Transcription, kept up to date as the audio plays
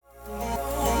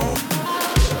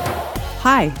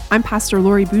Hi, I'm Pastor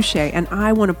Lori Boucher, and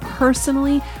I want to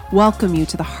personally welcome you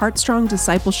to the Heartstrong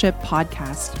Discipleship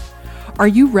Podcast. Are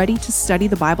you ready to study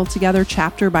the Bible together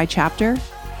chapter by chapter?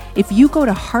 If you go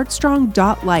to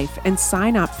heartstrong.life and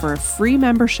sign up for a free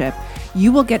membership,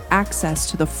 you will get access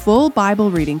to the full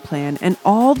Bible reading plan and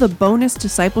all the bonus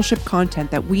discipleship content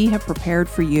that we have prepared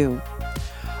for you.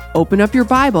 Open up your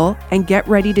Bible and get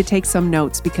ready to take some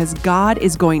notes because God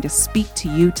is going to speak to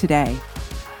you today.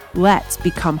 Let's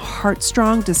become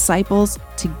heartstrong disciples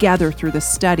together through the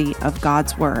study of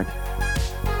God's Word.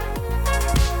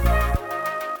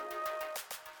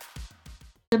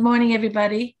 Good morning,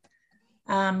 everybody.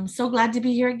 So glad to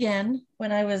be here again.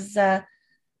 When I was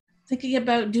thinking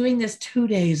about doing this 2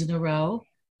 days in a row,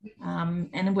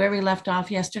 and where we left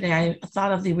off yesterday, I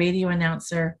thought of the radio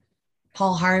announcer,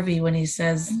 Paul Harvey, when he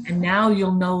says, "And now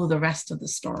you'll know the rest of the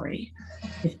story."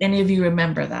 If any of you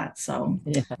remember that.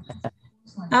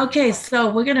 Okay, so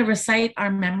we're going to recite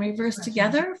our memory verse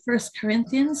together, 1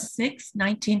 Corinthians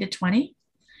 6:19-20.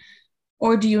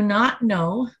 Or do you not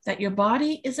know that your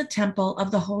body is a temple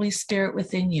of the Holy Spirit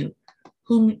within you,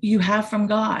 whom you have from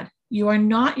God? You are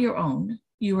not your own.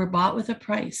 You were bought with a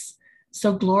price.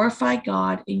 So glorify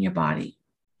God in your body.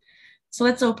 So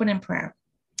let's open in prayer.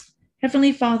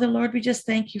 Heavenly Father, Lord, we just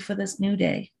thank you for this new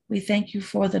day. We thank you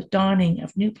for the dawning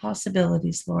of new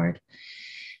possibilities, Lord.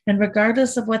 And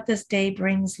regardless of what this day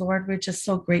brings, Lord, we're just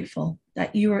so grateful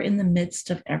that you are in the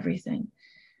midst of everything.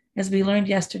 As we learned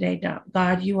yesterday,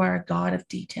 God, you are a God of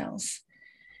details.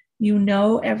 You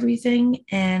know everything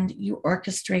and you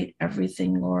orchestrate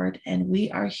everything, Lord. And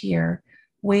we are here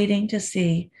waiting to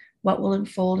see what will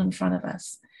unfold in front of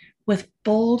us with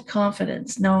bold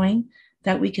confidence, knowing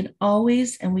that we can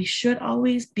always and we should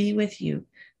always be with you,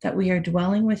 that we are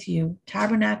dwelling with you,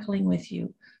 tabernacling with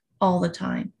you all the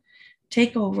time.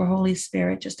 Take over, Holy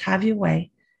Spirit. Just have your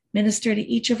way. Minister to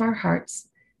each of our hearts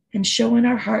and show in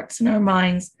our hearts and our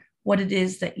minds what it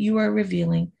is that you are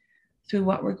revealing through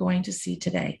what we're going to see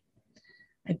today.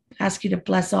 I ask you to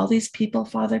bless all these people,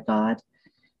 Father God,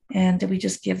 and we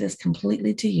just give this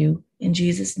completely to you. In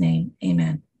Jesus' name,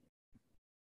 amen.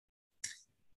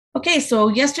 Okay, so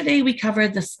yesterday we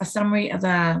covered a summary of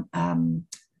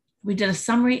we did a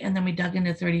summary and then we dug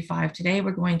into 35. Today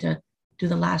we're going to do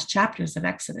the last chapters of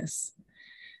Exodus.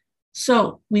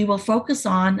 So we will focus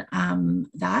on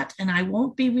that, and I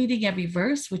won't be reading every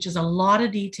verse, which is a lot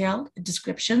of detailed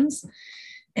descriptions,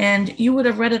 and you would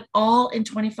have read it all in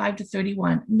 25 to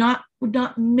 31. Not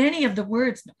many of the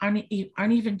words aren't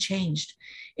even changed.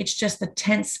 It's just the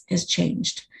tense is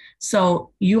changed.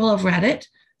 So you will have read it.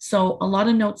 So a lot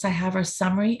of notes I have are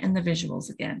summary and the visuals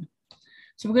again.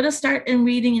 So we're going to start in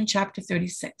reading in chapter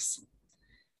 36.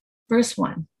 Verse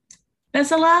 1.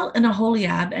 Bezalel and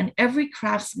Aholiab and every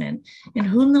craftsman in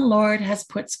whom the Lord has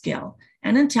put skill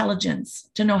and intelligence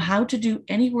to know how to do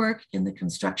any work in the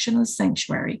construction of the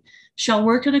sanctuary shall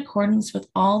work in accordance with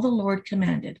all the Lord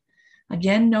commanded.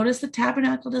 Again, notice the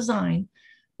tabernacle design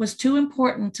was too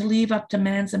important to leave up to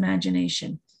man's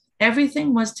imagination.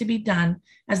 Everything was to be done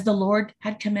as the Lord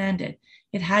had commanded.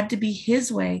 It had to be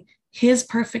his way, his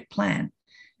perfect plan.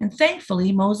 And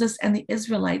thankfully, Moses and the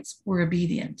Israelites were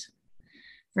obedient.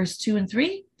 Verse 2 and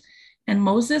 3, and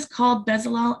Moses called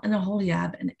Bezalel and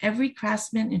Aholiab and every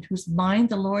craftsman in whose mind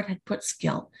the Lord had put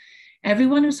skill,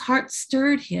 everyone whose heart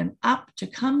stirred him up to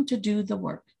come to do the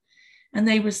work. And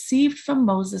they received from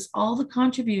Moses all the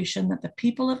contribution that the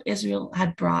people of Israel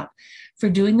had brought for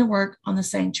doing the work on the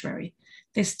sanctuary.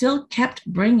 They still kept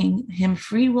bringing him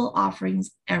free will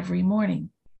offerings every morning.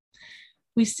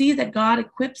 We see that God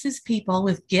equips his people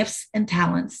with gifts and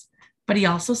talents, but he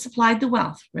also supplied the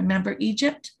wealth. Remember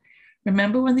Egypt?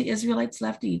 Remember when the Israelites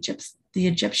left Egypt? The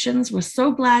Egyptians were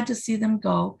so glad to see them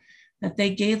go that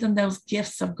they gave them those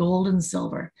gifts of gold and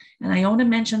silver. And Iona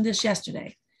mentioned this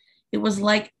yesterday. It was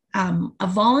like a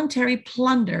voluntary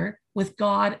plunder with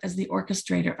God as the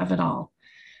orchestrator of it all.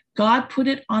 God put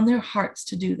it on their hearts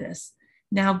to do this.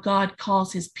 Now God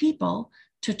calls his people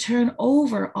to turn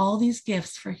over all these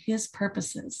gifts for his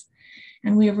purposes.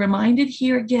 And we are reminded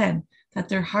here again that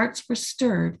their hearts were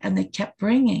stirred and they kept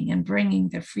bringing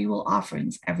their free will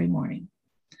offerings every morning.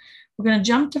 We're going to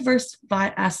jump to verse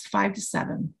 5 to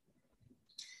 7.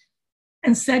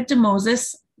 And said to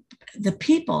Moses, the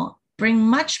people bring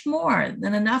much more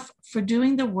than enough for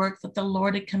doing the work that the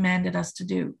Lord had commanded us to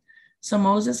do. So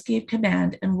Moses gave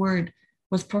command, and word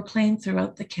was proclaimed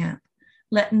throughout the camp.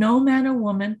 Let no man or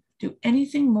woman do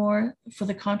anything more for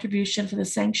the contribution for the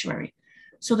sanctuary.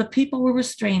 So the people were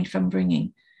restrained from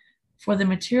bringing, for the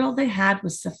material they had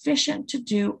was sufficient to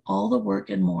do all the work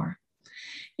and more.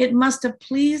 It must have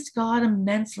pleased God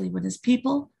immensely when his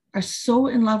people are so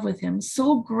in love with him,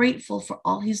 so grateful for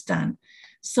all he's done,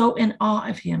 so in awe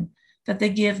of him that they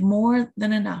give more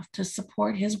than enough to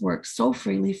support his work so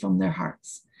freely from their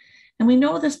hearts. And we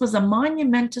know this was a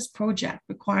monumentous project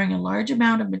requiring a large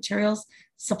amount of materials,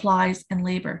 supplies, and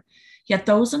labor. Yet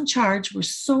those in charge were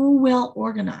so well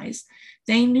organized,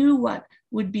 they knew what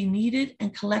would be needed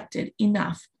and collected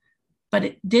enough, but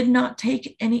it did not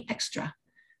take any extra.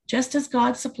 Just as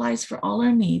God supplies for all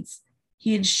our needs,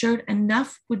 he ensured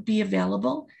enough would be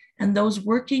available, and those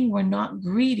working were not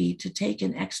greedy to take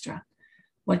an extra.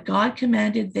 What God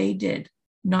commanded, they did.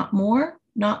 Not more,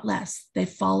 not less. They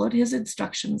followed his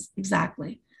instructions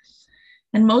exactly.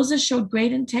 And Moses showed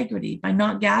great integrity by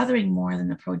not gathering more than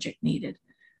the project needed.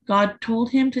 God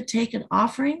told him to take an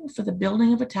offering for the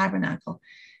building of a tabernacle.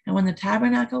 And when the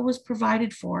tabernacle was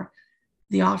provided for,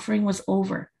 the offering was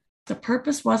over. The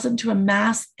purpose wasn't to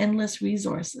amass endless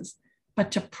resources,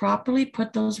 but to properly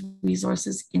put those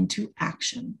resources into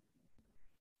action.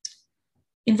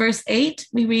 In verse 8,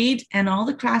 we read, "And all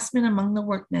the craftsmen among the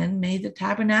workmen made the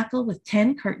tabernacle with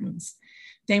 10 curtains.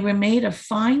 They were made of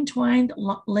fine twined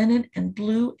linen and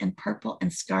blue and purple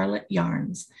and scarlet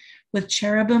yarns, with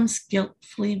cherubim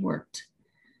skillfully worked.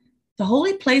 The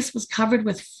holy place was covered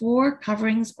with 4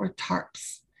 coverings or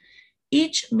tarps,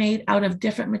 each made out of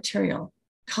different material.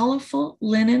 Colorful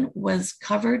linen was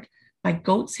covered by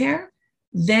goat's hair,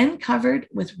 then covered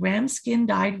with ram skin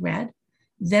dyed red,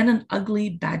 then an ugly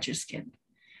badger skin,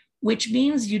 which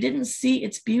means you didn't see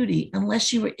its beauty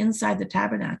unless you were inside the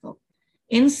tabernacle.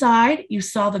 Inside, you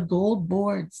saw the gold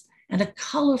boards and a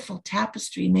colorful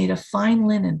tapestry made of fine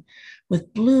linen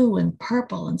with blue and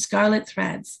purple and scarlet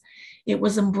threads. It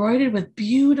was embroidered with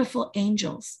beautiful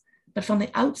angels, but from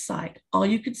the outside, all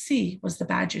you could see was the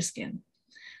badger skin.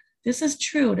 This is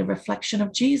true to reflection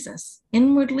of Jesus.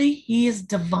 Inwardly, he is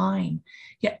divine,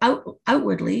 yet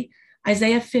outwardly,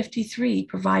 Isaiah 53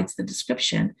 provides the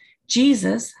description.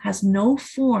 Jesus has no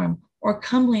form or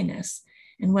comeliness,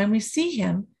 and when we see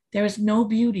him, there is no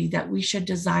beauty that we should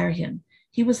desire him.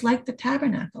 He was like the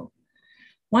tabernacle.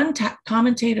 One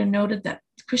commentator noted that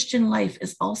Christian life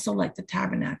is also like the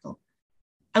tabernacle.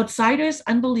 Outsiders,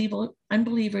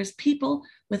 unbelievers, people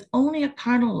with only a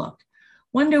carnal look,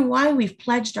 wonder why we've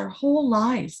pledged our whole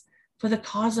lives for the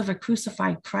cause of a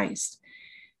crucified Christ.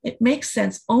 It makes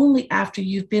sense only after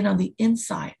you've been on the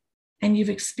inside and you've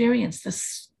experienced the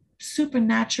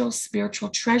supernatural spiritual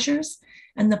treasures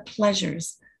and the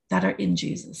pleasures that are in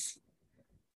Jesus.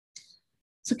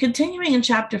 So continuing in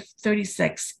chapter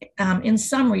 36, in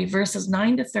summary, verses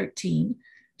 9 to 13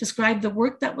 describe the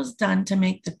work that was done to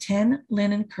make the 10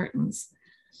 linen curtains,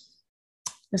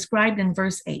 described in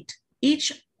verse 8.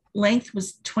 Each length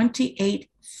was 28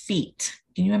 feet.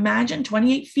 Can you imagine?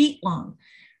 28 feet long,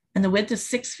 and the width is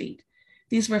 6 feet.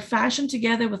 These were fashioned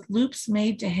together with loops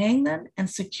made to hang them and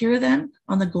secure them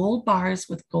on the gold bars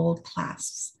with gold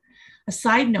clasps. A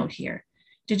side note here,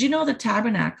 did you know the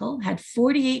tabernacle had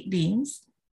 48 beams,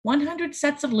 100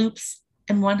 sets of loops,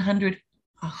 and 100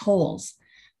 holes?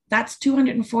 That's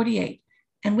 248.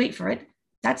 And wait for it,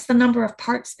 that's the number of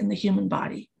parts in the human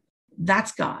body.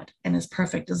 That's God and his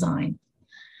perfect design.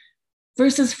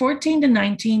 Verses 14 to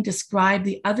 19 describe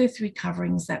the other 3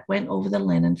 coverings that went over the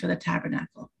linen for the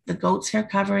tabernacle. The goat's hair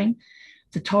covering,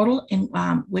 the total in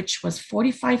which was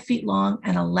 45 feet long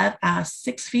and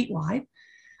 6 feet wide.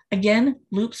 Again,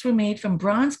 loops were made from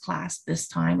bronze clasp this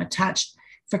time, attached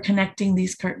for connecting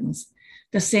these curtains.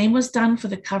 The same was done for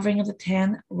the covering of the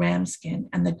 10 ram skin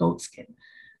and the goat skin.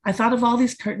 I thought of all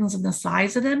these curtains and the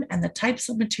size of them and the types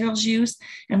of materials used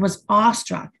and was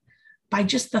awestruck by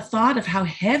just the thought of how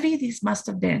heavy these must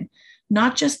have been,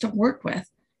 not just to work with,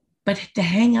 but to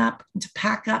hang up, and to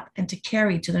pack up, and to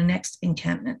carry to the next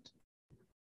encampment.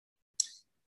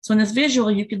 So in this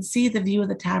visual, you can see the view of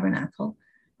the tabernacle,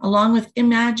 along with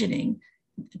imagining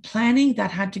the planning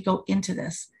that had to go into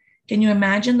this. Can you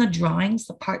imagine the drawings,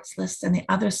 the parts lists, and the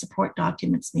other support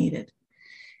documents needed?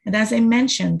 And as I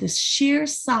mentioned, the sheer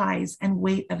size and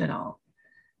weight of it all.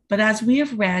 But as we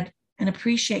have read and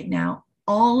appreciate now,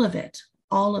 all of it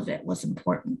was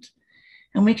important.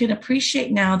 And we can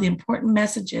appreciate now the important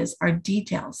messages, our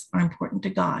details are important to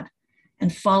God,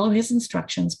 and follow his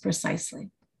instructions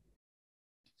precisely.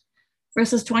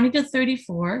 Verses 20 to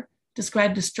 34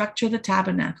 describe the structure of the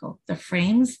tabernacle, the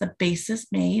frames, the bases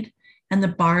made, and the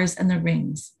bars and the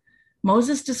rings.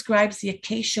 Moses describes the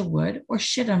acacia wood or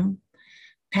shittim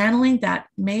paneling that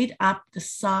made up the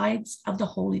sides of the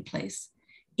holy place.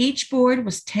 Each board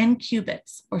was 10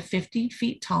 cubits or 50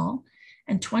 feet tall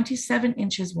and 27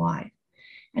 inches wide.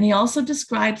 And he also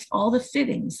describes all the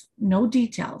fittings. No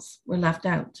details were left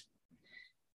out.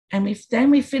 And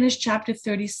we finished chapter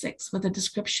 36 with a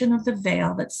description of the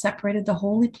veil that separated the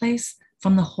holy place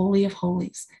from the Holy of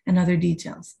Holies and other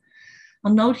details.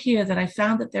 I'll note here that I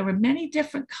found that there were many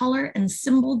different color and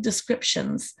symbol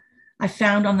descriptions I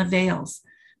found on the veils,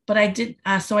 but I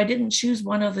didn't choose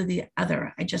one over the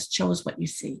other. I just chose what you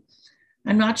see.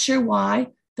 I'm not sure why,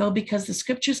 though, because the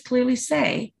scriptures clearly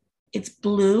say it's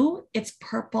blue, it's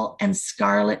purple, and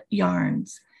scarlet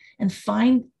yarns, and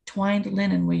fine twined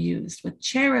linen were used, with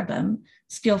cherubim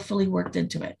skillfully worked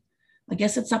into it. I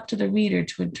guess it's up to the reader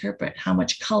to interpret how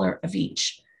much color of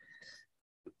each.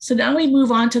 So now we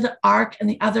move on to the ark and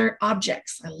the other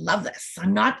objects. I love this.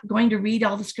 I'm not going to read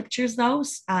all the scriptures, though,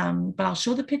 but I'll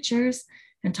show the pictures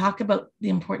and talk about the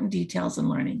important details and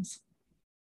learnings.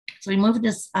 So we move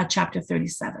into chapter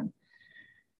 37.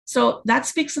 So that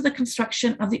speaks of the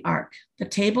construction of the ark, the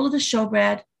table of the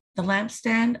showbread, the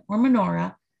lampstand or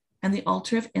menorah, and the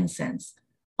altar of incense.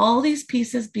 All these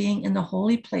pieces being in the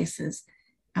holy places,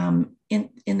 in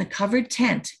the covered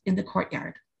tent in the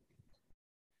courtyard.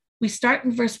 We start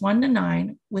in verse 1 to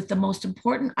 9 with the most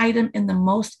important item in the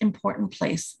most important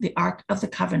place, the Ark of the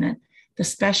Covenant, the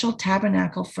special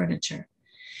tabernacle furniture.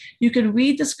 You can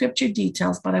read the scripture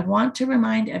details, but I want to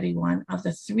remind everyone of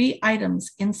the 3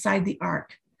 items inside the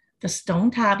ark: the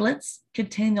stone tablets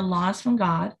containing the laws from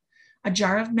God, a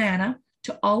jar of manna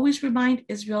to always remind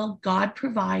Israel God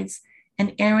provides,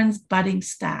 and Aaron's budding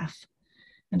staff.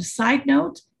 And a side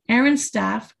note, Aaron's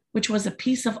staff, which was a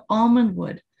piece of almond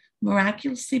wood,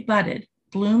 miraculously budded,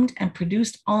 bloomed, and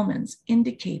produced almonds,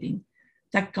 indicating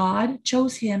that God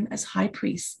chose him as high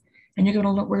priest. And we're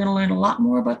going to learn a lot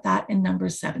more about that in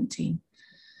Numbers 17.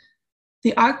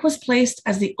 The ark was placed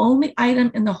as the only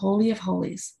item in the Holy of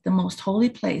Holies, the most holy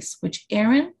place, which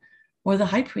Aaron, or the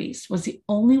high priest, was the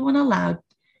only one allowed,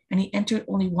 and he entered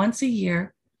only once a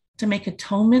year to make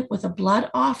atonement with a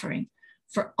blood offering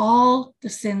for all the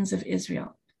sins of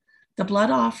Israel. The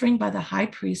blood offering by the high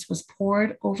priest was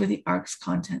poured over the ark's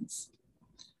contents.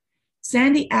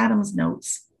 Sandy Adams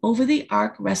notes, over the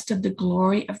ark rested the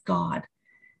glory of God.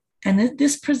 And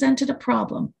this presented a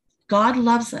problem. God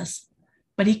loves us,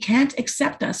 but he can't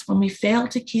accept us when we fail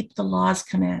to keep the law's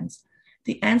commands.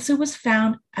 The answer was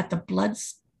found at the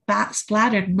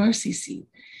blood-splattered mercy seat.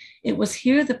 It was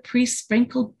here the priest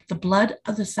sprinkled the blood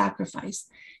of the sacrifice,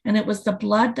 and it was the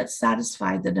blood that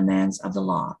satisfied the demands of the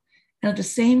law, and at the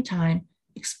same time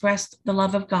expressed the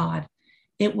love of God.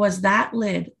 It was that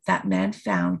lid that man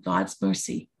found God's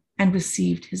mercy and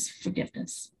received his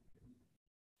forgiveness.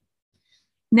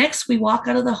 Next, we walk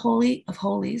out of the Holy of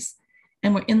Holies,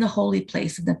 and we're in the holy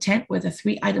place, in the tent where the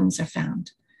 3 items are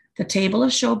found. The table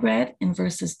of showbread in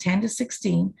verses 10 to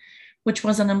 16, which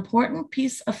was an important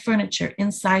piece of furniture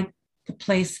inside the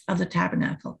place of the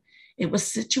tabernacle. It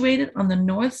was situated on the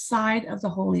north side of the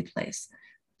holy place,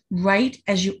 right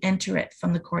as you enter it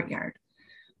from the courtyard.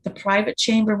 The private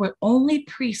chamber where only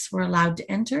priests were allowed to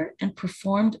enter and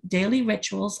performed daily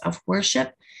rituals of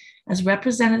worship as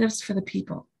representatives for the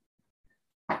people.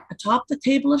 Atop the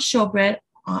table of showbread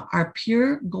are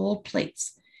pure gold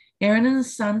plates. Aaron and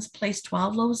his sons placed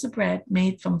 12 loaves of bread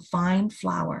made from fine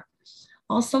flour,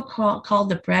 also called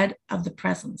the bread of the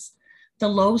presence. The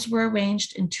loaves were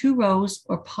arranged in 2 rows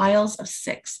or piles of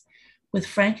 6, with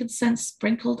frankincense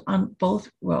sprinkled on both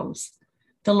rows.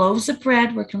 The loaves of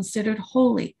bread were considered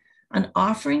holy, an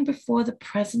offering before the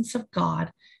presence of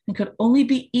God, and could only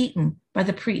be eaten by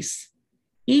the priests.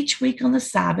 Each week on the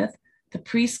Sabbath, the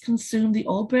priests consumed the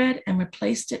old bread and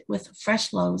replaced it with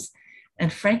fresh loaves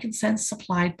and frankincense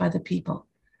supplied by the people.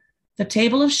 The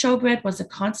table of showbread was a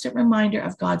constant reminder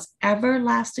of God's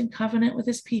everlasting covenant with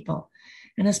his people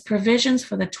and his provisions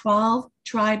for the 12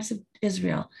 tribes of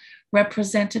Israel,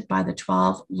 represented by the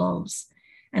 12 loaves.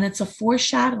 And it's a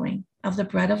foreshadowing of the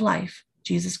bread of life,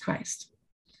 Jesus Christ.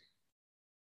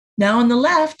 Now on the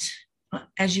left,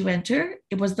 as you enter,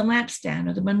 it was the lampstand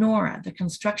or the menorah. The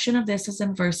construction of this is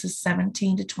in verses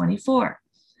 17 to 24.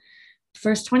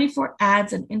 Verse 24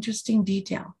 adds an interesting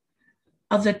detail.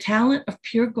 Of the talent of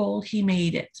pure gold, he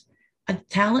made it. A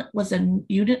talent was a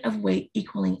unit of weight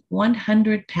equaling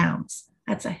 100 pounds.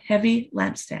 That's a heavy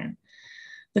lampstand.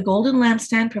 The golden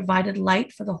lampstand provided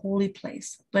light for the holy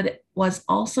place, but it was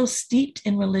also steeped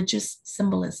in religious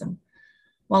symbolism.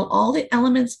 While all the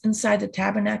elements inside the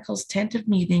tabernacle's tent of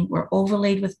meeting were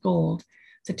overlaid with gold,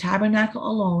 the tabernacle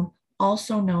alone,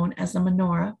 also known as the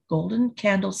menorah, golden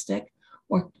candlestick,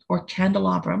 or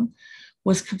candelabrum,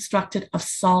 was constructed of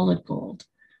solid gold.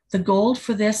 The gold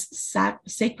for this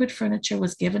sacred furniture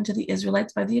was given to the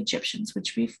Israelites by the Egyptians,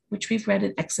 which we've read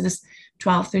in Exodus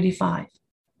 12:35.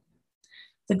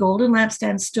 The golden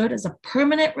lampstand stood as a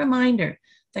permanent reminder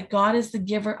that God is the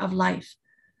giver of life.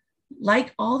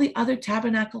 Like all the other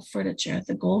tabernacle furniture,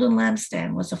 the golden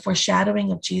lampstand was a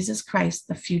foreshadowing of Jesus Christ,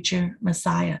 the future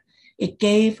Messiah. It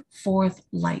gave forth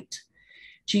light.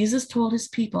 Jesus told his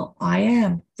people, I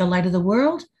am the light of the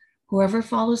world. Whoever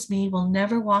follows me will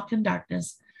never walk in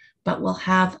darkness, but will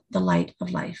have the light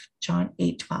of life. John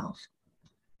 8:12.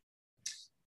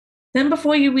 Then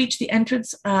before you reach the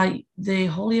entrance, the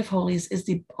Holy of Holies is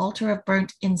the altar of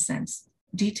burnt incense,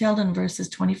 detailed in verses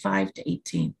 25 to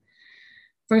 18.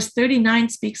 Verse 39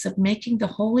 speaks of making the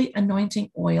holy anointing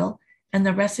oil, and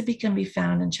the recipe can be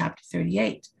found in chapter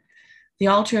 38. The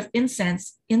altar of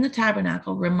incense in the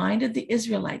tabernacle reminded the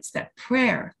Israelites that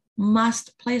prayer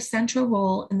must play a central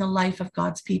role in the life of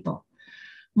God's people.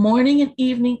 Morning and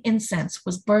evening incense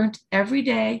was burnt every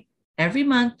day, every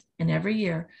month, and every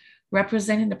year,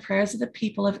 representing the prayers of the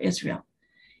people of Israel.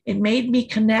 It made me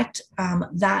connect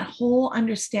that whole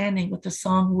understanding with the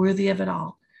song Worthy of It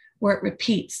All, where it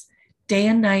repeats, day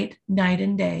and night, night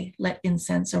and day, let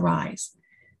incense arise.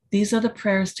 These are the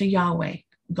prayers to Yahweh,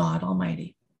 God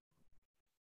Almighty.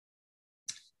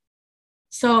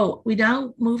 So we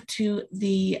now move to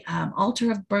the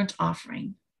altar of burnt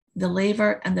offering, the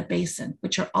laver and the basin,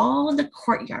 which are all in the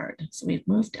courtyard. So we've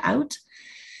moved out.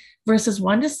 Verses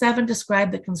 1 to 7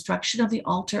 describe the construction of the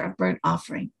altar of burnt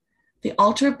offering. The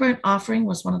altar of burnt offering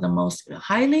was one of the most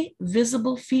highly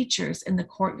visible features in the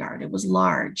courtyard. It was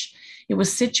large. It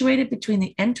was situated between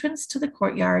the entrance to the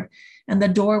courtyard and the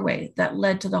doorway that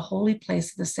led to the holy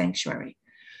place of the sanctuary.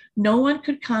 No one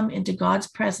could come into God's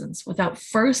presence without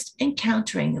first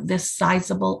encountering this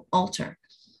sizable altar.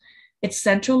 Its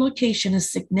central location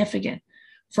is significant,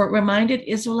 for it reminded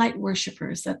Israelite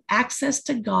worshipers that access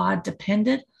to God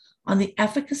depended on the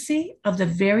efficacy of the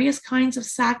various kinds of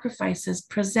sacrifices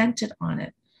presented on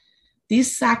it.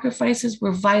 These sacrifices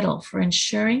were vital for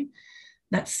ensuring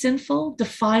that sinful,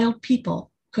 defiled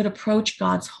people could approach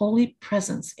God's holy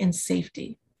presence in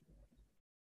safety.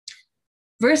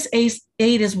 Verse 8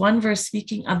 is one verse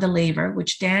speaking of the laver,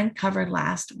 which Dan covered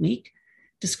last week,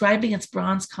 describing its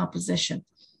bronze composition.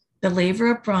 The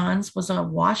laver of bronze was a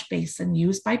wash basin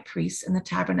used by priests in the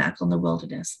tabernacle in the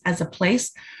wilderness as a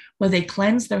place where they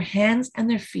cleansed their hands and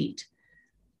their feet.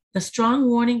 The strong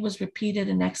warning was repeated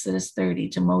in Exodus 30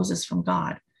 to Moses from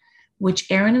God, which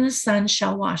Aaron and his sons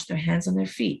shall wash their hands and their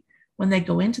feet when they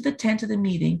go into the tent of the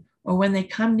meeting or when they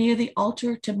come near the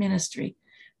altar to ministry,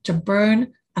 to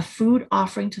burn a food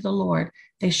offering to the Lord.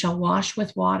 They shall wash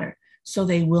with water, so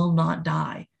they will not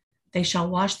die. They shall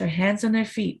wash their hands and their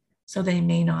feet, so they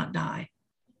may not die.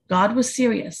 God was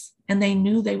serious, and they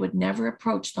knew they would never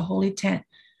approach the holy tent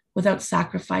without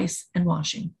sacrifice and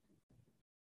washing.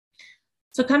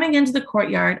 So coming into the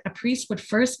courtyard, a priest would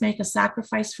first make a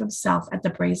sacrifice for himself at the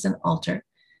brazen altar.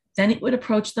 Then he would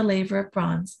approach the laver of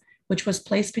bronze, which was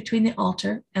placed between the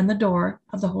altar and the door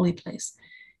of the holy place.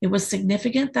 It was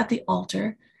significant that the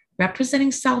altar,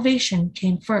 representing salvation,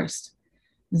 came first.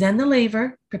 Then the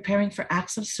laver, preparing for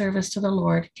acts of service to the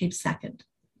Lord, came second.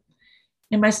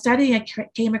 In my study, I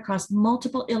came across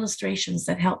multiple illustrations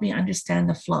that helped me understand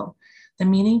the flow, the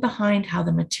meaning behind how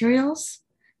the materials,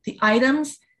 the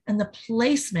items, and the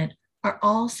placement are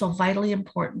all so vitally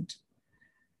important.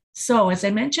 So, as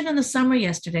I mentioned in the summary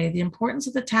yesterday, the importance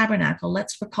of the tabernacle,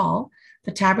 let's recall,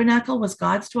 the tabernacle was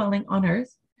God's dwelling on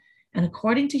earth. And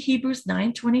according to Hebrews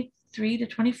 9:23 to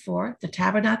 24, the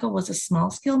tabernacle was a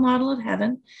small-scale model of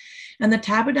heaven. And the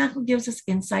tabernacle gives us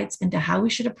insights into how we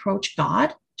should approach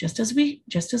God, just as we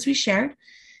shared.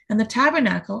 And the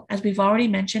tabernacle, as we've already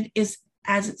mentioned, is,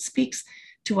 as it speaks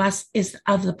to us, is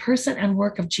of the person and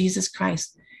work of Jesus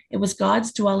Christ. It was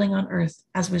God's dwelling on earth,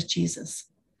 as was Jesus.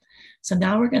 So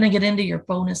now we're going to get into your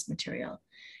bonus material.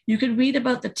 You can read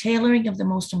about the tailoring of the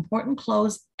most important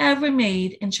clothes ever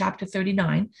made in chapter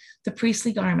 39, the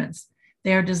priestly garments.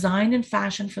 They are designed and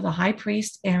fashioned for the high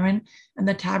priest, Aaron, and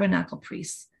the tabernacle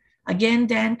priests. Again,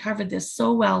 Dan covered this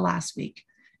so well last week,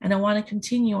 and I want to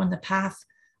continue on the path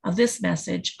of this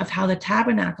message of how the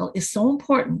tabernacle is so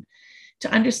important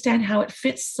to understand how it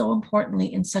fits so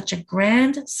importantly in such a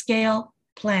grand scale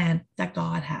plan that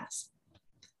God has.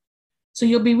 So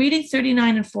you'll be reading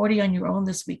 39 and 40 on your own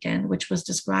this weekend, which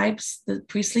describes the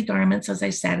priestly garments, as I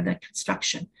said, in the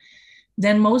construction.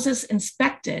 Then Moses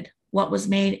inspected what was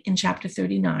made in chapter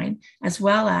 39, as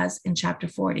well as in chapter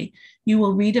 40. You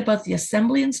will read about the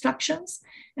assembly instructions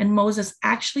and Moses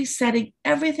actually setting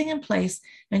everything in place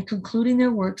and concluding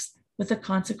their works with the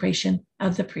consecration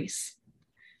of the priests.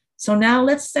 So now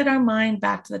let's set our mind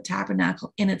back to the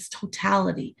tabernacle in its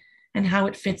totality and how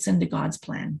it fits into God's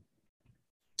plan.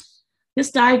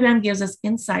 This diagram gives us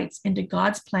insights into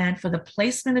God's plan for the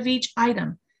placement of each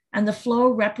item and the flow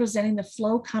representing the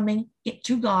flow coming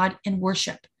to God in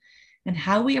worship. and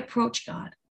how we approach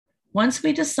God. Once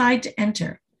we decide to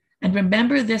enter, and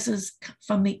remember this is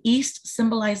from the east,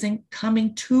 symbolizing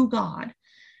coming to God,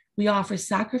 we offer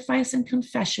sacrifice and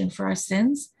confession for our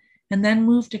sins, and then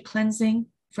move to cleansing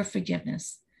for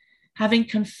forgiveness. Having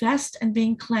confessed and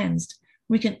being cleansed,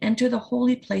 we can enter the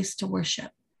holy place to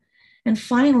worship. And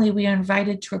finally, we are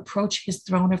invited to approach his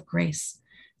throne of grace,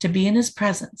 to be in his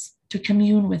presence, to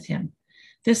commune with him.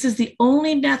 This is the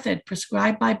only method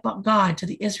prescribed by God to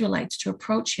the Israelites to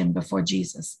approach him before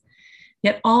Jesus.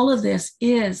 Yet all of this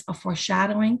is a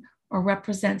foreshadowing or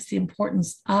represents the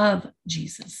importance of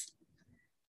Jesus.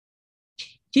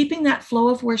 Keeping that flow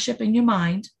of worship in your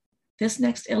mind, this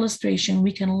next illustration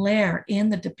we can layer in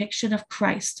the depiction of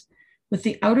Christ, with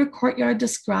the outer courtyard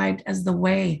described as the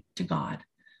way to God.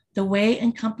 The way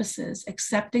encompasses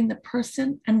accepting the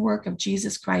person and work of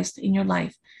Jesus Christ in your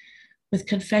life, with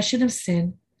confession of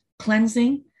sin,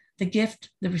 cleansing,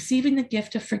 receiving the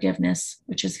gift of forgiveness,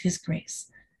 which is his grace.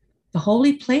 The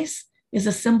holy place is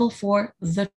a symbol for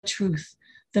the truth.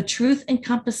 The truth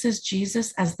encompasses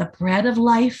Jesus as the bread of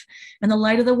life and the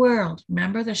light of the world.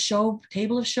 Remember the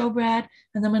table of showbread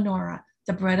and the menorah,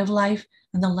 the bread of life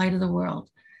and the light of the world.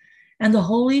 And the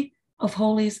Holy of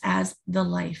Holies as the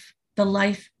life. The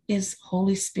life is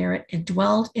Holy Spirit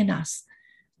indwelled in us,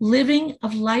 living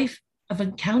of life, of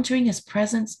encountering his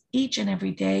presence each and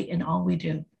every day in all we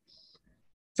do.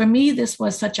 For me, this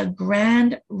was such a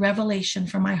grand revelation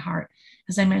for my heart,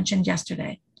 as I mentioned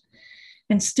yesterday.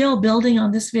 And still building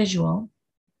on this visual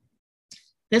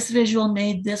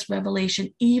made this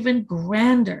revelation even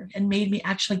grander and made me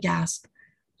actually gasp.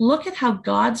 Look at how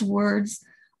God's words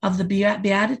of the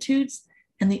Beatitudes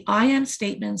and the I am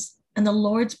statements and the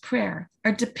Lord's Prayer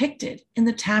are depicted in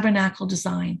the tabernacle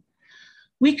design.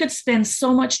 We could spend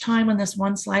so much time on this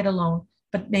one slide alone,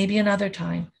 but maybe another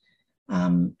time.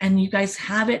 And you guys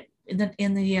have it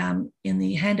in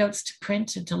the handouts to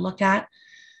print and to look at.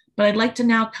 But I'd like to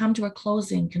now come to a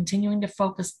closing, continuing to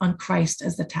focus on Christ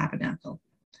as the tabernacle.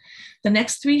 The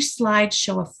next 3 slides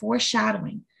show a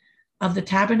foreshadowing of the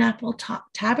tabernacle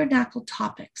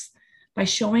topics by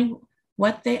showing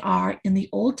what they are in the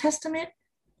Old Testament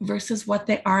versus what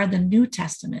they are in the New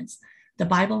Testaments, the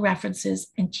Bible references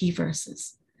and key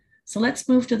verses. So let's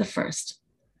move to the first.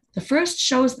 The first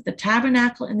shows that the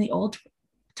tabernacle in the Old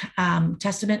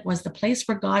Testament was the place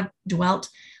where God dwelt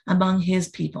among his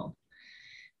people.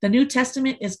 The New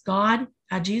Testament is God,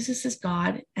 Jesus is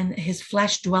God, and his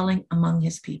flesh dwelling among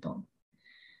his people.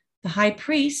 The high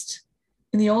priest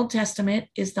in the Old Testament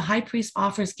is the high priest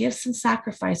offers gifts and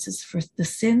sacrifices for the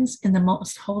sins in the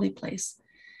most holy place.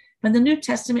 In the New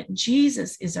Testament,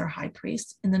 Jesus is our high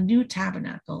priest in the new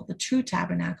tabernacle, the true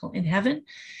tabernacle in heaven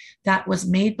that was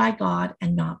made by God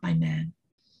and not by man.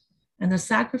 And the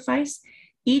sacrifice,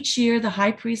 each year the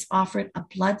high priest offered a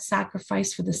blood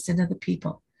sacrifice for the sin of the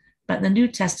people. But in the New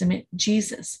Testament,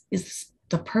 Jesus is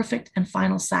the perfect and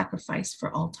final sacrifice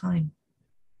for all time.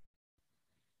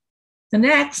 The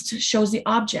next shows the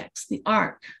objects, the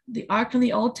ark. The ark in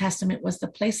the Old Testament was the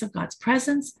place of God's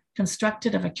presence,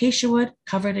 constructed of acacia wood,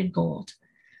 covered in gold.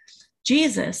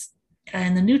 Jesus,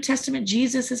 in the New Testament,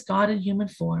 Jesus is God in human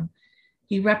form.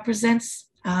 He represents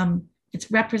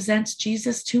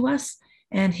Jesus to us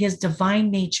and his divine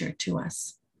nature to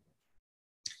us.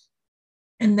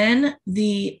 And then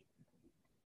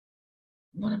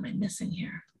what am I missing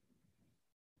here?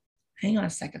 Hang on a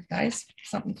second, guys.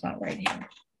 Something's not right here.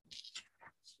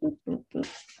 Boop, boop, boop.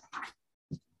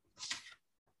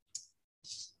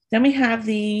 Then we have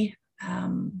the,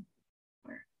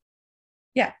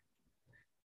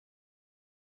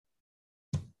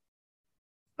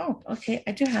 Oh, okay.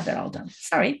 I do have that all done.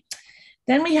 Sorry.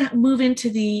 Then we move into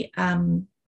the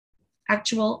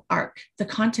actual ark, the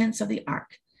contents of the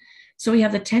ark. So we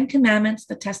have the 10 Commandments,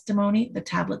 the testimony, the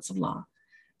tablets of law.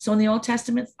 So in the Old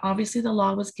Testament, obviously the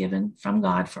law was given from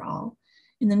God for all.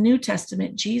 In the New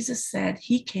Testament, Jesus said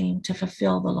he came to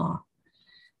fulfill the law.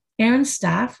 Aaron's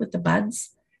staff with the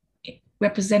buds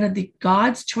represented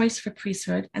God's choice for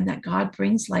priesthood and that God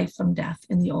brings life from death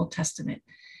in the Old Testament.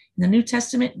 In the New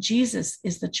Testament, Jesus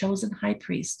is the chosen high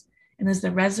priest and is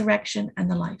the resurrection and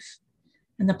the life.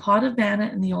 And the pot of manna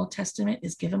in the Old Testament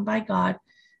is given by God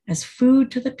as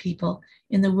food to the people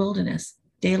in the wilderness,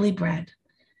 daily bread.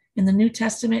 In the New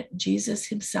Testament, Jesus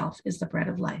himself is the bread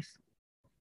of life.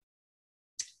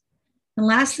 And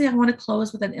lastly, I want to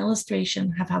close with an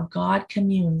illustration of how God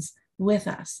communes with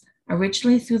us,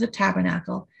 originally through the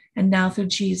tabernacle and now through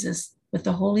Jesus with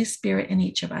the Holy Spirit in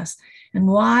each of us, and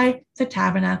why the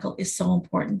tabernacle is so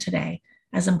important today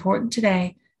as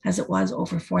it was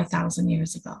over 4,000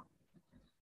 years ago.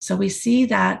 So we see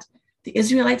that the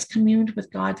Israelites communed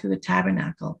with God through the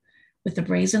tabernacle, with the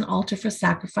brazen altar for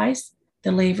sacrifice,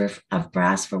 the laver of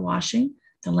brass for washing,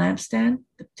 the lampstand,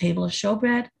 the table of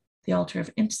showbread, the altar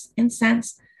of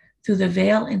incense, through the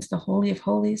veil into the Holy of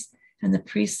Holies, and the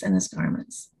priests and his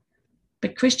garments.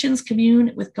 But Christians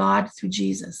commune with God through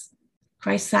Jesus,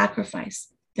 Christ's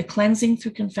sacrifice, the cleansing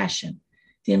through confession,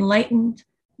 being enlightened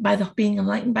by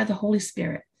the Holy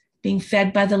Spirit, being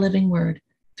fed by the living word,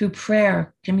 through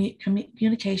prayer,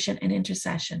 communication, and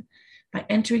intercession, by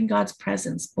entering God's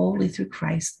presence boldly through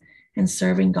Christ and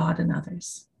serving God and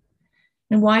others.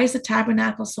 And why is the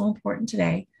tabernacle so important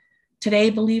today? Today,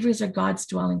 believers are God's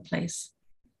dwelling place.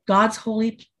 God's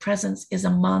holy presence is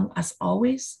among us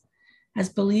always. As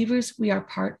believers, we are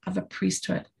part of a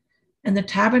priesthood, and the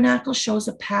tabernacle shows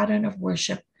a pattern of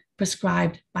worship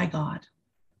prescribed by God.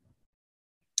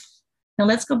 Now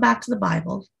let's go back to the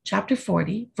Bible, chapter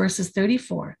 40, verses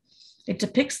 34. It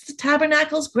depicts the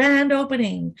tabernacle's grand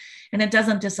opening, and it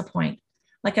doesn't disappoint.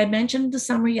 Like I mentioned in the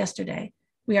summary yesterday,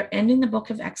 we are ending the book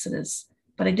of Exodus,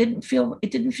 but it didn't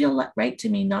feel right to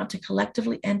me not to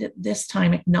collectively end it this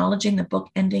time, acknowledging the book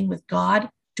ending with God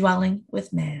dwelling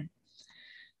with man.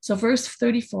 So verse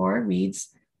 34 reads,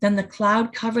 "Then the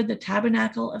cloud covered the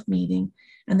tabernacle of meeting,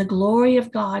 and the glory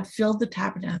of God filled the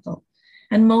tabernacle.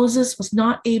 And Moses was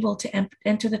not able to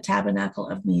enter the tabernacle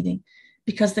of meeting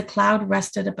because the cloud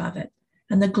rested above it,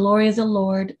 and the glory of the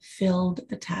Lord filled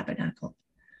the tabernacle."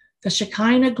 The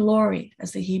Shekinah glory,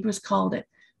 as the Hebrews called it,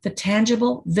 the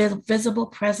tangible, visible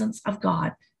presence of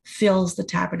God, fills the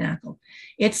tabernacle.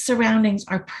 Its surroundings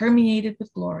are permeated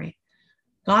with glory.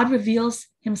 God reveals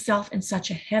himself in such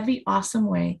a heavy, awesome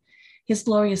way. His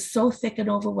glory is so thick and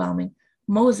overwhelming,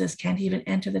 Moses can't even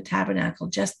enter the tabernacle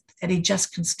that he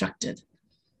just constructed.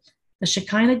 The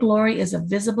Shekinah glory is a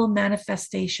visible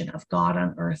manifestation of God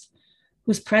on earth,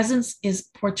 whose presence is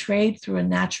portrayed through a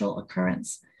natural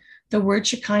occurrence. The word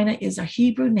Shekinah is a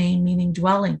Hebrew name meaning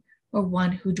dwelling or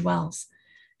one who dwells.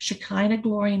 Shekinah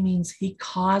glory means he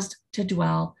caused to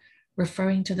dwell,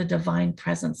 referring to the divine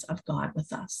presence of God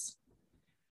with us.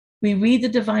 We read the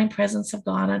divine presence of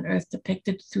God on earth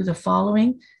depicted through the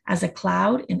following: as a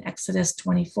cloud in Exodus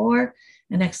 24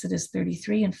 and Exodus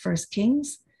 33 and 1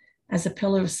 Kings, as a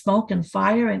pillar of smoke and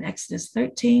fire in Exodus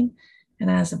 13, and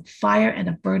as a fire and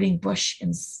a burning bush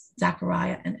in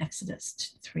Zechariah and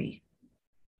Exodus 3.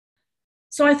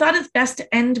 So I thought it's best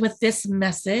to end with this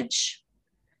message,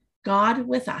 God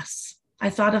with us.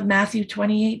 I thought of Matthew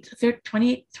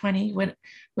 28:20, when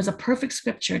was a perfect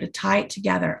scripture to tie it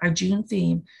together, our June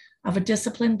theme of a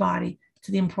disciplined body,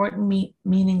 to the important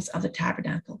meanings of the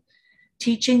tabernacle,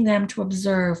 teaching them to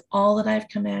observe all that I have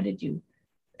commanded you.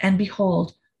 And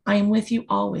behold, I am with you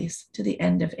always to the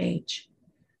end of age.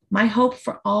 My hope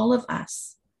for all of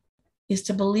us is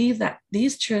to believe that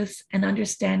these truths and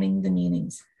understanding the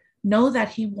meanings, know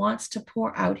that he wants to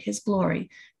pour out his glory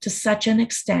to such an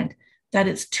extent that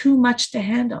it's too much to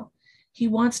handle. He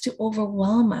wants to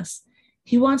overwhelm us.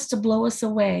 He wants to blow us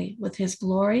away with his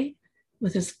glory,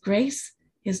 with his grace,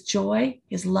 his joy,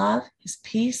 his love, his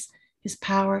peace, his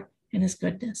power, and his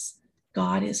goodness.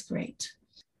 God is great.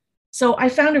 So I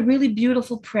found a really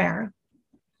beautiful prayer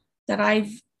that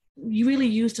I've really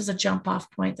used as a jump off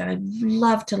point that I'd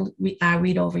love to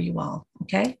read over you all,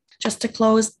 okay? Just to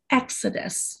close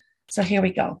Exodus. So here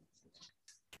we go.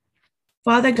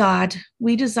 Father God,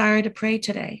 we desire to pray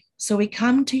today. So we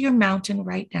come to your mountain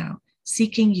right now,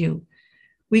 seeking you.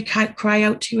 We cry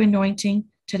out to your anointing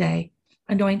today.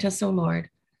 Anoint us, O Lord.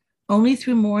 Only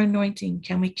through more anointing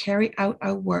can we carry out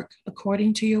our work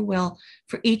according to your will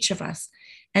for each of us.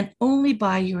 And only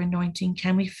by your anointing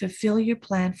can we fulfill your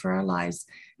plan for our lives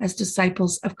as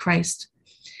disciples of Christ.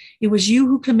 It was you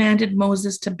who commanded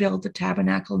Moses to build the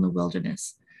tabernacle in the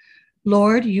wilderness.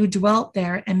 Lord, you dwelt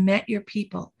there and met your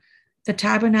people. The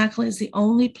tabernacle is the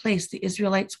only place the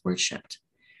Israelites worshiped.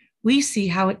 We see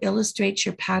how it illustrates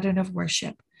your pattern of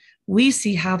worship. We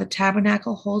see how the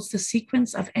tabernacle holds the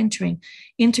sequence of entering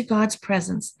into God's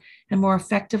presence and more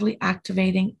effectively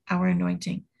activating our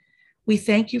anointing. We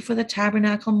thank you for the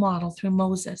tabernacle model through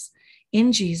Moses,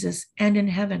 in Jesus, and in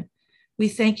heaven. We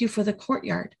thank you for the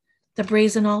courtyard, the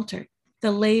brazen altar,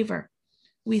 the laver.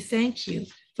 We thank you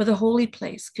for the holy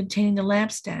place containing the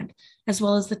lampstand, as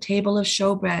well as the table of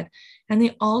showbread and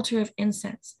the altar of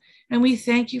incense. And we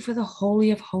thank you for the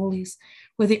Holy of Holies,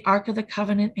 where the Ark of the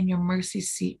Covenant and your mercy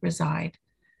seat reside.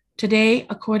 Today,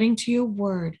 according to your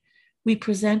word, we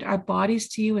present our bodies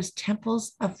to you as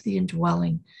temples of the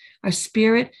indwelling. Our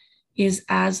spirit is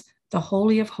as the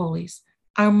Holy of Holies.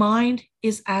 Our mind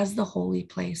is as the holy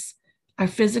place. Our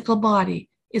physical body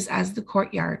is as the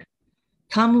courtyard.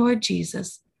 Come, Lord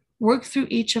Jesus, work through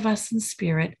each of us in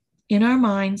spirit, in our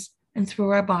minds, and through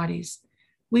our bodies.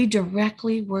 We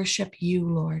directly worship you,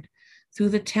 Lord, through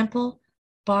the temple,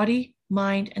 body,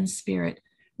 mind, and spirit.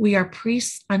 We are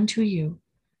priests unto you.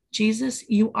 Jesus,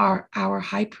 you are our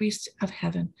high priest of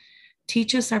heaven.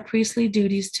 Teach us our priestly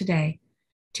duties today.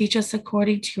 Teach us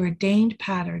according to your ordained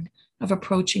pattern of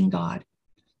approaching God.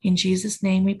 In Jesus'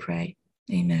 name we pray.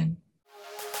 Amen.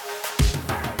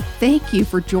 Thank you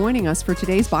for joining us for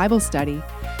today's Bible study.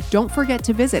 Don't forget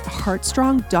to visit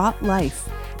heartstrong.life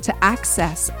to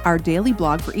access our daily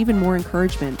blog for even more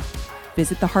encouragement.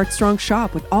 Visit the Heartstrong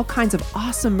shop with all kinds of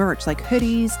awesome merch like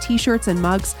hoodies, t-shirts, and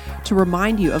mugs to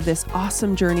remind you of this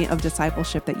awesome journey of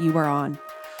discipleship that you are on.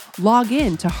 Log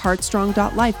in to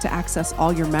heartstrong.life to access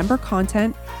all your member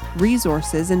content,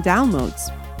 resources, and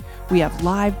downloads. We have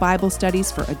live Bible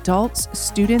studies for adults,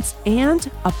 students, and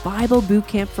a Bible boot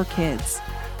camp for kids.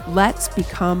 Let's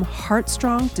become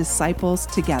Heartstrong disciples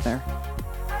together.